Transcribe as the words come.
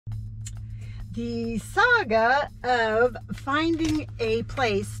The saga of finding a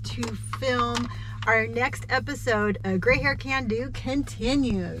place to film our next episode of Gray Hair Can Do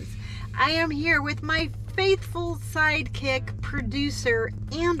continues. I am here with my faithful sidekick, producer,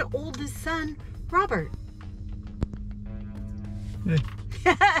 and oldest son, Robert. Hey.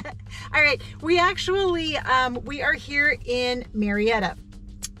 All right, we actually, we are here in Marietta,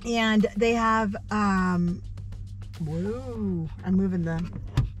 and they have, whoa, I'm moving them.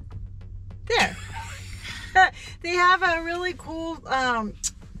 There. They have a really cool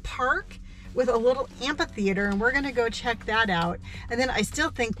park with a little amphitheater, and we're gonna go check that out. And then I still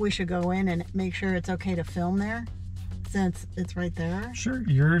think we should go in and make sure it's okay to film there, since it's right there. Sure,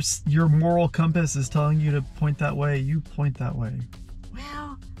 your moral compass is telling you to point that way. You point that way.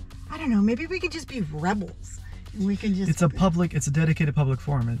 Well, I don't know. Maybe we could just be rebels. And we can just. It's a dedicated public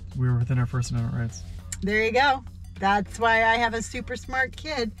forum. We're within our First Amendment rights. There you go. That's why I have a super smart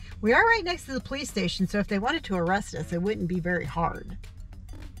kid. We are right next to the police station, so if they wanted to arrest us, it wouldn't be very hard.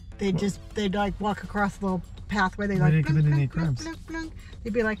 They'd like walk across the little pathway. They like didn't commit any crimes.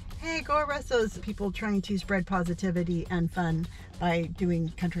 They'd be like, hey, go arrest those people trying to spread positivity and fun by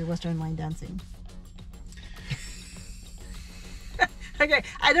doing country western line dancing. Okay,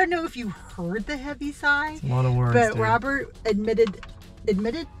 I don't know if you heard the heavy sigh. It's a lot of words. But dude. Robert admitted?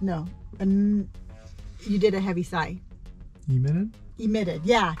 No. You did a heavy sigh. Emitted,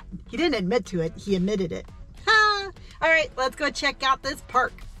 yeah. He didn't admit to it, he admitted it. Ha! All right, let's go check out this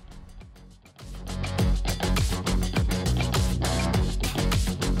park.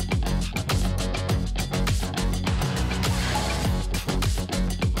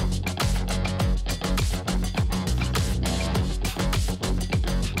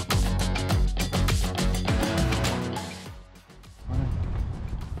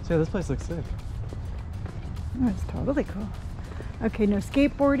 Yeah, this place looks sick. Oh, it's totally cool. Okay, no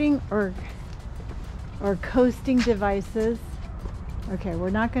skateboarding or coasting devices. Okay, we're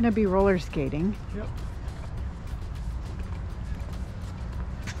not going to be roller skating. Yep.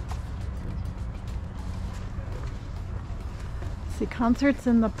 See, concerts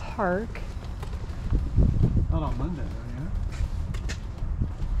in the park. Not on Monday,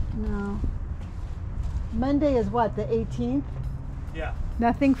 though, No. Monday is what, the 18th? yeah?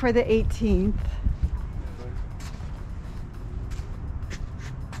 Nothing for the 18th.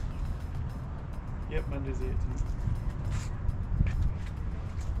 Yep, Monday's the 18th.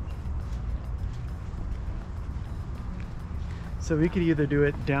 So we could either do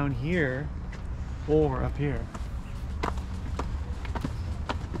it down here or up here.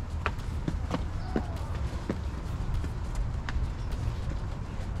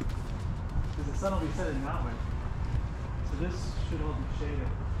 Because the sun will be setting that way. So this should all be shaded.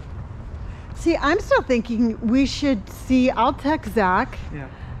 See, I'm still thinking we should see, I'll text Zach. Yeah.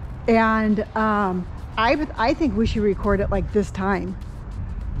 And I think we should record it like this time.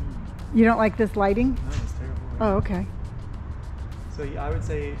 You don't like this lighting? No, it's terrible. Oh, okay. So I would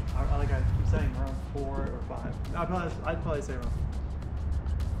say, like I keep saying, around 4 or 5. I'd probably say around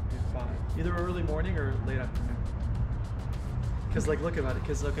 5. Either early morning or late afternoon. Because like, look about it.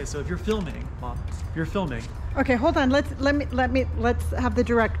 Because okay, so if you're filming, Mom, if you're filming. Okay, hold on. Let's have the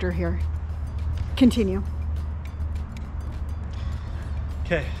director here. Continue.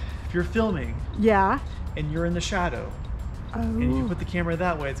 Okay, if you're filming. Yeah. And you're in the shadow. Oh. And you put the camera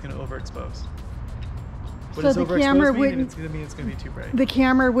that way, it's going to overexpose. What So does the overexpose camera mean? wouldn't. It's going to mean it's going to be too bright. The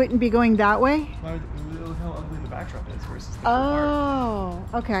camera wouldn't be going that way. Look how ugly the backdrop is versus the Oh,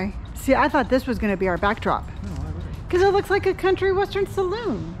 okay. See, I thought this was going to be our backdrop. No, why would it? Because it looks like a country western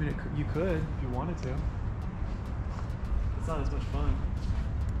saloon. I mean, you could if you wanted to. It's not as much fun.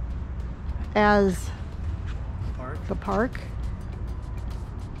 As Park. the park.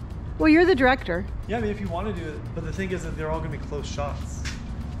 Well, you're the director. Yeah, I mean, if you want to do it, but the thing is that they're all going to be close shots.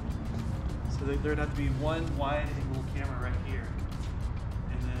 So there'd have to be one wide angle camera right here,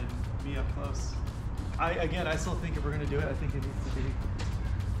 and then me up close. I still think if we're going to do it, I think it needs to be,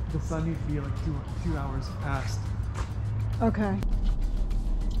 the sun needs to be like two hours past. Okay.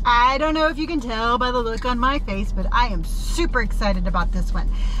 I don't know if you can tell by the look on my face, but I am super excited about this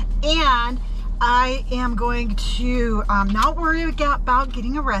one. And I am going to not worry about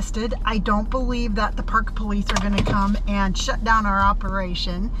getting arrested. I don't believe that the park police are going to come and shut down our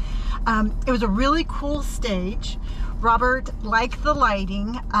operation. It was a really cool stage. Robert liked the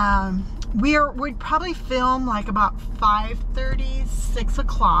lighting. We'd probably film like about 5:30, 6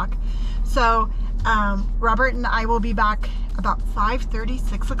 o'clock. So Robert and I will be back about 5:30,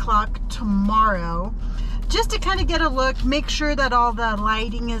 6 o'clock tomorrow, just to kind of get a look, make sure that all the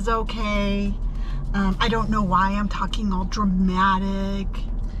lighting is okay. I don't know why I'm talking all dramatic.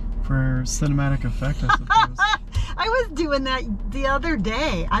 For cinematic effect, I suppose. I was doing that the other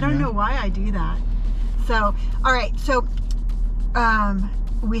day. I don't know why I do that. So, all right. So,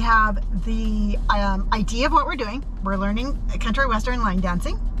 we have the idea of what we're doing. We're learning country western line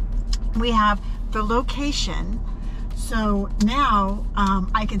dancing. We have the location. So now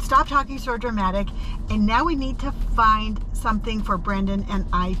I can stop talking so dramatic, and now we need to find something for Brandon and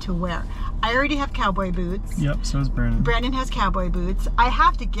I to wear. I already have cowboy boots. Yep, so does Brandon. Brandon has cowboy boots. I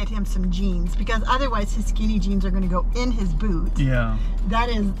have to get him some jeans because otherwise his skinny jeans are going to go in his boots. Yeah. That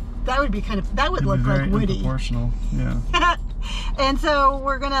would be that would look like Woody. Proportional. Yeah. And so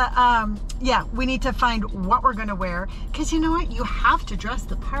we're gonna, we need to find what we're gonna wear. Because you know what? You have to dress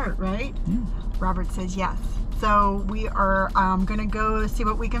the part, right? Yeah. Robert says yes. So we are gonna go see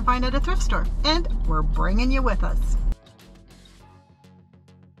what we can find at a thrift store. And we're bringing you with us.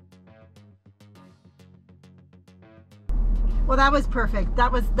 Well, that was perfect.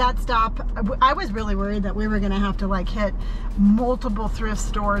 That stop. I was really worried that we were going to have to like hit multiple thrift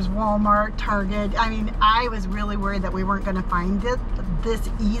stores, Walmart, Target. I mean, I was really worried that we weren't going to find it this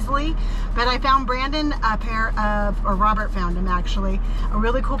easily. But I found Brandon a pair of, or Robert found him actually, a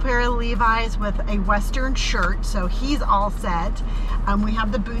really cool pair of Levi's with a Western shirt. So he's all set. We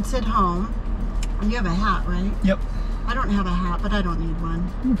have the boots at home. And you have a hat, right? Yep. I don't have a hat, but I don't need one.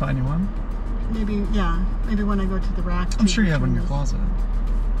 You can find you one. Maybe, maybe when I go to the rack. I'm sure you have one in your closet.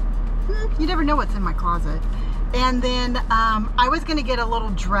 You never know what's in my closet. And then I was going to get a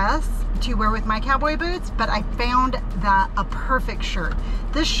little dress to wear with my cowboy boots, but I found a perfect shirt.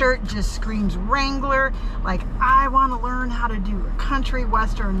 This shirt just screams Wrangler. Like, I want to learn how to do a country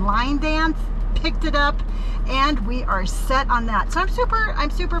western line dance. Picked it up, and we are set on that. So I'm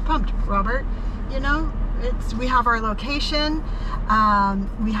super pumped, Robert. You know, we have our location,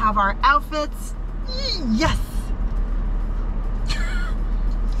 we have our outfits. Yes.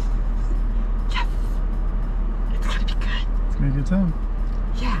 Yes. It's gonna be good. It's gonna be a good time.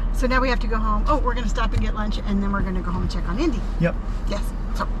 Yeah. So now we have to go home. Oh, we're gonna stop and get lunch, and then we're gonna go home and check on Indy. Yep. Yes.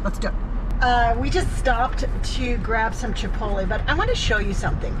 So let's do it. We just stopped to grab some Chipotle, but I want to show you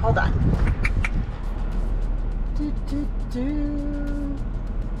something. Hold on.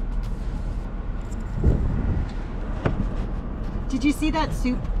 Did you see that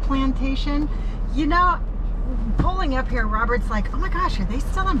soup plantation? You know, pulling up here, Robert's like, oh my gosh, are they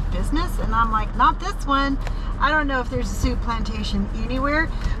still in business? And I'm like, not this one. I don't know if there's a soup plantation anywhere,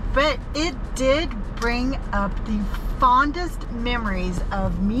 but it did bring up the fondest memories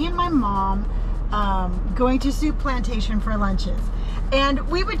of me and my mom going to soup plantation for lunches. And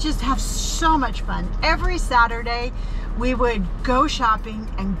we would just have so much fun. Every Saturday, we would go shopping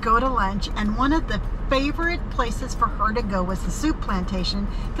and go to lunch, and one of the favorite places for her to go was the soup plantation,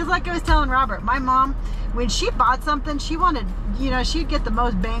 because like I was telling Robert, my mom, when she bought something, she wanted, you know, she'd get the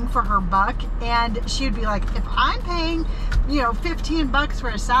most bang for her buck, and she'd be like, if I'm paying, you know, 15 bucks for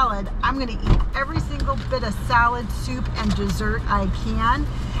a salad, I'm gonna eat every single bit of salad, soup, and dessert I can.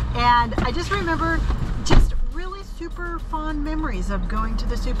 And I just remember just really super fond memories of going to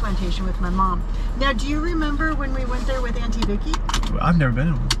the soup plantation with my mom. Now, do you remember when we went there with Auntie Vicky? I've never been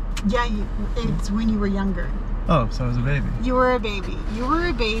in one. Yeah, it's when you were younger. Oh, so I was a baby. You were a baby. You were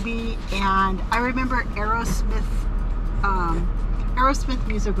a baby, and I remember Aerosmith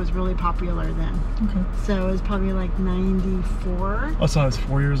music was really popular then. Okay. So it was probably like 94. Oh, so I was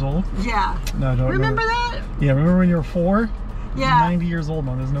 4 years old? Yeah. No, I don't remember that? Yeah, remember when you were 4? Yeah. 90 years old,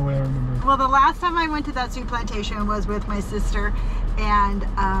 Mom. There's no way I remember. Well, the last time I went to that soup plantation was with my sister, and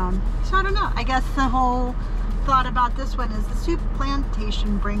so I don't know. I guess the whole thought about this one is the soup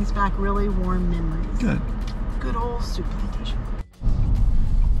plantation brings back really warm memories. Good. Good old soup plantation.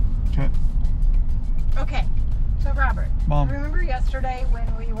 Okay. Okay. So Robert, Mom. remember yesterday when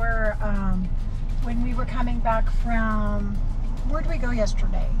we were coming back from, where did we go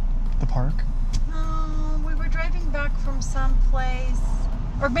yesterday? The park? We were driving back from someplace,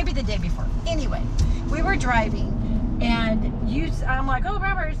 or maybe the day before. Anyway, we were driving, and I'm like, oh,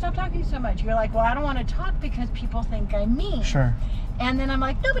 Robert, stop talking so much. You're like, well, I don't want to talk because people think I'm mean. Sure. And then I'm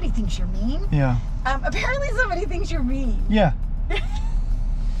like, nobody thinks you're mean. Yeah. Apparently somebody thinks you're mean. Yeah.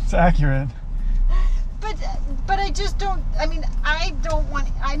 It's accurate. But I just don't, I mean, I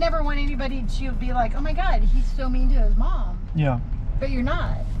never want anybody to be like, oh my God, he's so mean to his mom. Yeah. But you're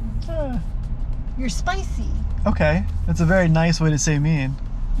not. You're spicy. Okay. That's a very nice way to say mean.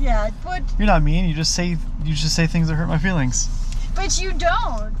 Yeah, but you're not mean. You just say things that hurt my feelings. But you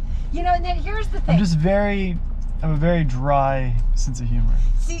don't. You know, and then here's the thing. I have a very dry sense of humor.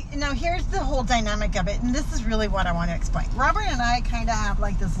 See, now here's the whole dynamic of it, and this is really what I want to explain. Robert and I kind of have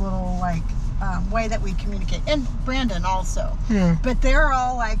like this little like way that we communicate, and Brandon also. Yeah. But they're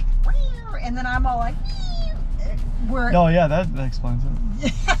all like, and then I'm all like, we're. Oh yeah, that explains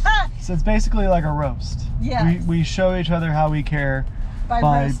it. So it's basically like a roast. Yeah. We show each other how we care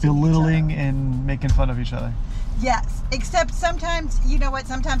by belittling and making fun of each other. Yes, except sometimes, you know what,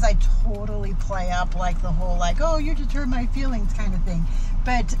 sometimes I totally play up like the whole like, oh, you just hurt my feelings kind of thing.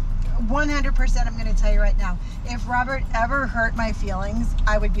 But 100% I'm going to tell you right now, if Robert ever hurt my feelings,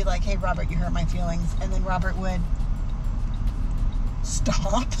 I would be like, hey, Robert, you hurt my feelings. And then Robert would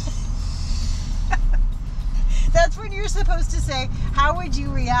stop. That's when you're supposed to say, how would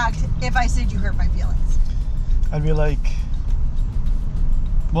you react if I said you hurt my feelings? I'd be like,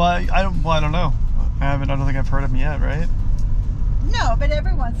 well, I don't know. I don't think I've heard him yet, right? No, but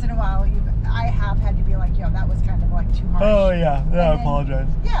every once in a while, I have had to be like, yo, that was kind of like too harsh. Oh yeah, I apologize.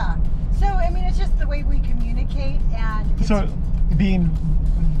 Yeah. So I mean, it's just the way we communicate, and so being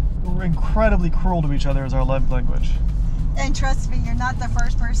incredibly cruel to each other is our love language. And trust me, you're not the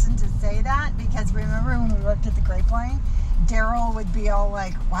first person to say that, because remember when we worked at the Grapevine, Daryl would be all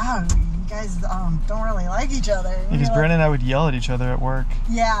like, wow, you guys don't really like each other. Because Brandon and I would yell at each other at work.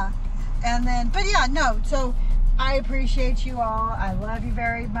 Yeah. And then, but yeah, no, so I appreciate you all. I love you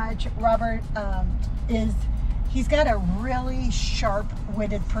very much. Robert he's got a really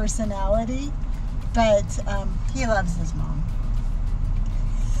sharp-witted personality, but he loves his mom.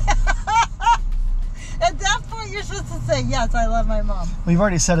 At that point, you're supposed to say, yes, I love my mom. Well, you've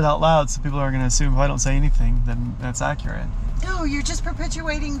already said it out loud, so people are going to assume if I don't say anything, then that's accurate. No, you're just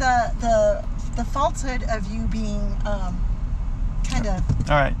perpetuating the falsehood of you being kind of...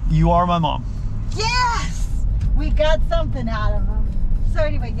 All right, you are my mom. Yes! We got something out of him. So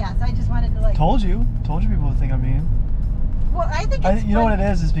anyway, yes, I just wanted to like... Told you people would think I'm mean. Well, I think it's you know what it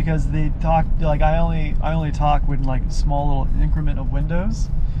is because they talk, like I only talk with like small little increment of windows.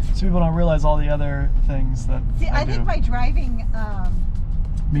 So people don't realize all the other things that I think my driving...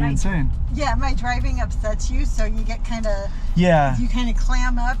 insane. Yeah, my driving upsets you, so you get kind of... Yeah. You kind of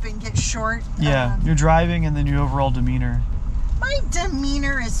clam up and get short. Yeah, your driving and then your overall demeanor. My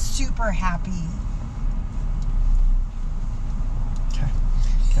demeanor is super happy.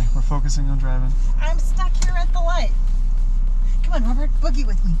 Okay, we're focusing on driving. I'm stuck here at the light. Come on, Robert, boogie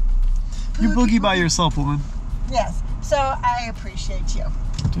with me. You boogie by yourself, woman. Yes, so I appreciate you.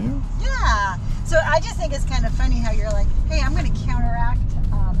 Do you? Yeah. So I just think it's kind of funny how you're like, hey, I'm going to counteract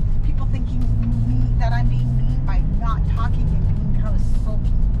people thinking that I'm being mean by not talking and being kind of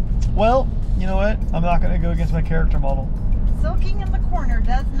sulky. Well, you know what? I'm not going to go against my character model. Sulking in the corner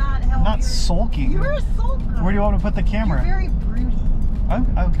does not help. Not sulking. You're a sulker. Where do you want me to put the camera? You're very broody.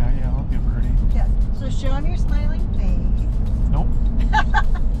 Okay, yeah, I'll be broody. Yes. So show them your smiling face. Nope.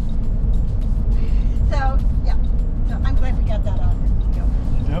 So, yeah. So I'm glad we got that out of the video.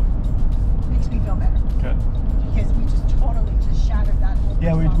 Yep. Makes me feel better. Good. Because we just totally shattered that whole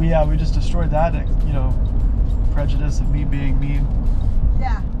Yeah, we just destroyed that, prejudice of me being mean.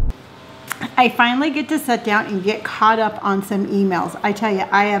 Yeah. I finally get to sit down and get caught up on some emails. I tell you,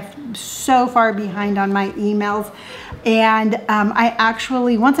 I am so far behind on my emails. And I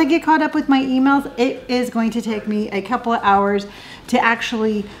actually, once I get caught up with my emails, it is going to take me a couple of hours to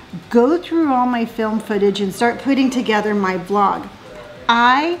actually go through all my film footage and start putting together my vlog.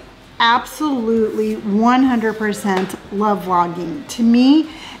 I absolutely 100% love vlogging. To me,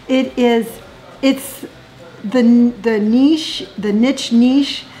 it's the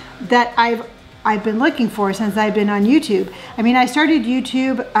niche that I've been looking for since I've been on YouTube. I mean, I started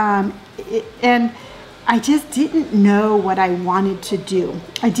YouTube and I just didn't know what I wanted to do.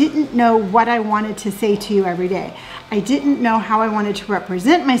 I didn't know what I wanted to say to you every day. I didn't know how I wanted to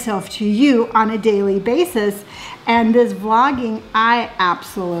represent myself to you on a daily basis. And this vlogging, I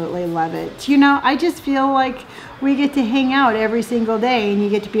absolutely love it. You know, I just feel like we get to hang out every single day and you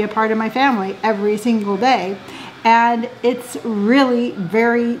get to be a part of my family every single day. And it's really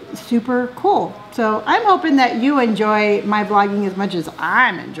very super cool. So I'm hoping that you enjoy my vlogging as much as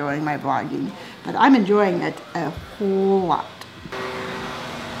I'm enjoying my vlogging. But I'm enjoying it a whole lot.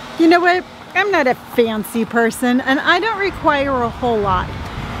 You know what? I'm not a fancy person and I don't require a whole lot.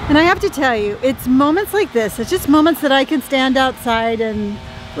 And I have to tell you, it's moments like this, it's just moments that I can stand outside and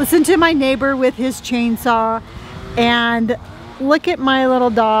listen to my neighbor with his chainsaw and look at my little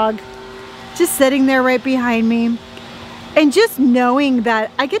dog just sitting there right behind me. And just knowing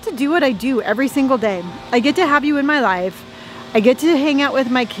that I get to do what I do every single day. I get to have you in my life. I get to hang out with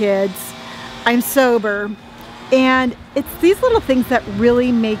my kids. I'm sober. And it's these little things that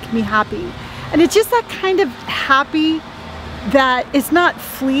really make me happy. And it's just that kind of happy that it's not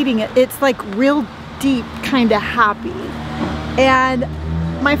fleeting. It's like real deep kind of happy. And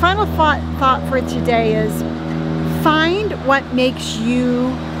my final thought for today is find what makes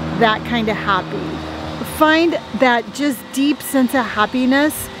you that kind of happy. Find that just deep sense of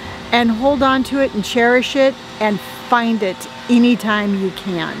happiness and hold on to it and cherish it and find it anytime you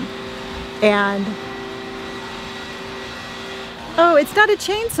can. And oh, it's not a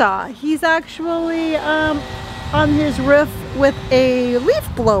chainsaw. He's actually on his roof with a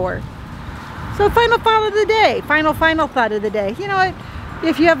leaf blower. So final thought of the day, final thought of the day. You know what?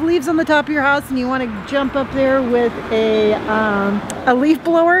 If you have leaves on the top of your house and you want to jump up there with a leaf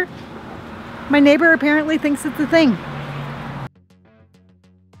blower, my neighbor apparently thinks it's a thing.